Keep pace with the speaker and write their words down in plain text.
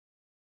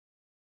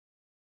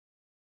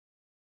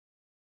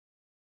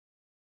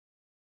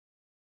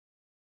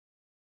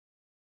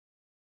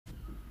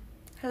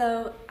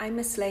Hello, I'm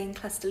Miss Lane,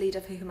 Cluster Leader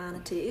for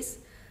Humanities,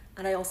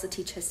 and I also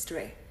teach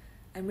history.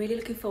 I'm really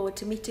looking forward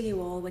to meeting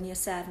you all when Year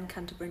 7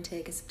 come to Bryn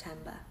Teg in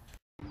September.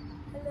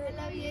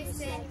 Hello Year 6,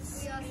 we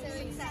are so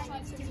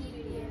excited to meet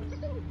you.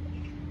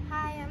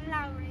 Hi, I'm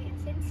Lowry,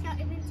 and since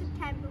starting in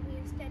September we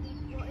have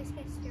studied what is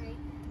history.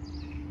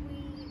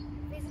 We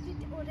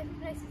visited all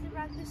different places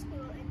around the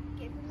school and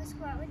gave them a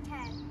score out of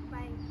 10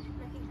 by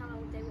looking how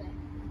old they were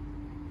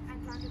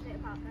and found a bit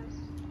about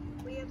them.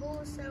 We have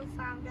also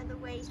found other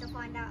ways to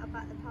find out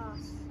about the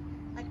past,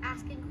 like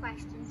asking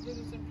questions,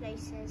 visiting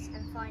places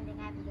and finding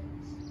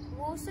evidence.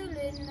 We're also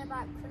learning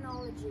about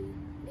chronology.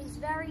 It's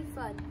very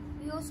fun.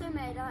 We also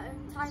made our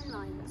own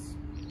timelines.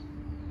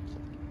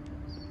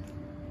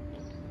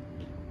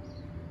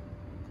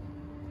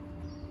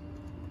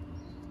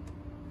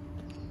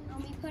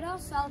 And we put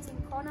ourselves in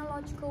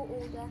chronological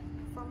order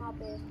from our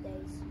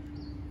birthdays.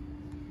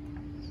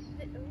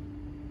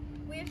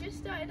 We have just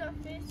started our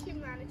first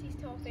humanities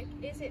topic,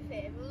 Is It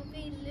Fair? We'll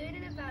be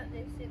learning about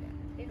this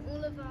in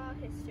all of our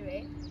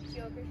history,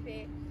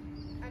 geography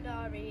and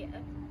RE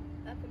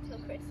up until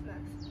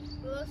Christmas.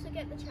 We'll also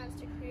get the chance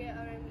to create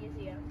our own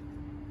museum.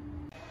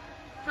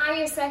 Hi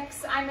Year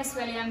 6, I'm Miss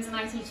Williams and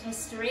I teach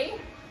history.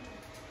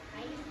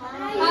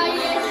 Hi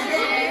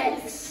Year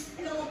 6!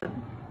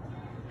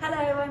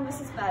 Hello, I'm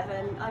Mrs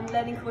Bevan. I'm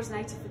Learning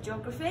Coordinator for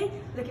Geography.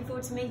 Looking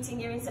forward to meeting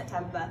you in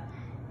September.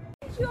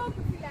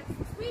 Geography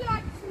lessons, we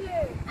like to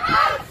learn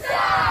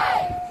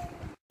outside!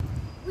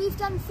 We've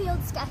done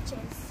field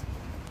sketches.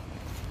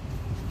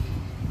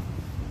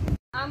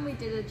 And we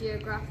did a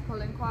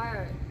geographical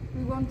inquiry.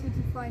 We wanted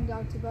to find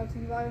out about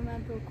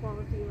environmental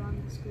quality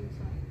around the school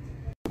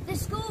site. The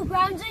school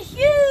grounds are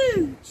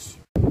huge!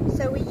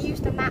 So we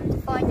used a map to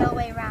find our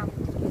way around.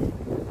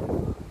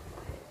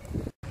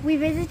 We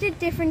visited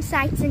different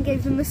sites and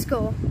gave them a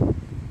score.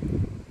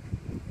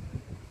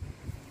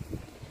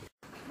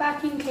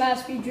 Back in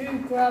class, we drew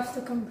graphs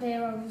to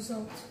compare our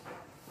results.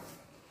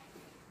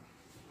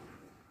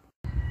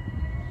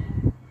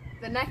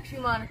 The next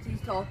humanities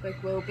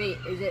topic will be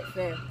Is It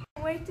Fair?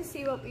 Can't wait to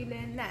see what we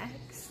learn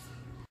next.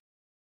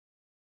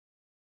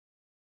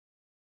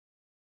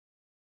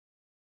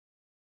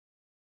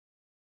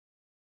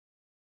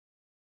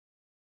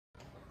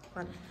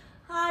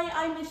 Hi,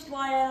 I'm Miss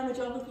Dwyer. I'm a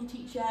geography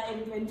teacher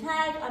in Bryn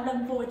Teg. I'm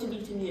looking forward to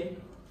meeting you.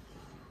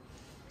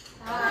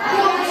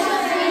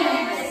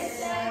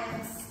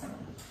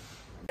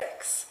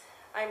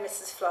 I'm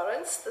Mrs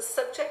Florence, the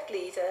subject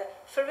leader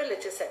for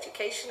religious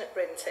education at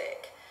Bryn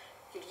Teg.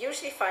 You'll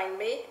usually find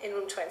me in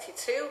room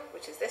 22,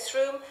 which is this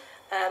room,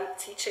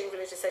 teaching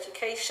religious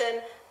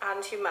education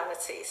and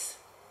humanities.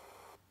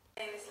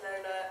 My name is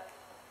Lola.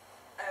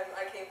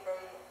 I came from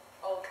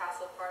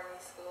Oldcastle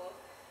Primary School.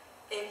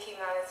 In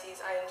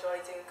humanities, I enjoy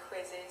doing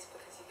quizzes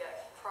because you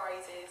get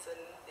prizes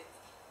and it's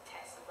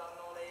tests of our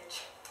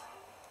knowledge.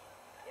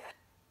 Yeah.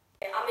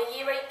 I'm a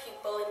Year 8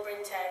 pupil in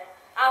Bryn Teg.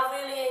 I've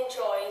really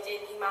enjoyed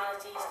in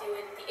humanities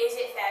doing the Is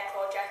It Fair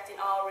project in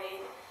RE,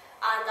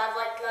 and I'd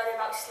like to learn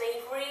about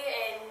slavery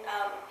in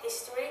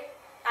history.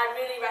 I'd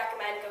really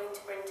recommend going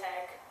to Bryn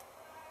Teg.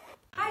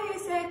 Hi Year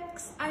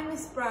 6, I'm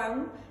Miss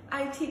Brown.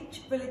 I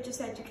teach religious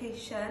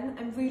education.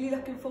 I'm really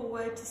looking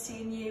forward to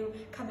seeing you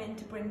come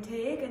into Bryn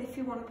Teg, and if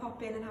you want to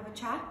pop in and have a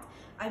chat,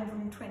 I'm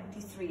room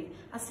 23.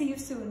 I'll see you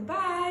soon,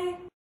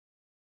 bye!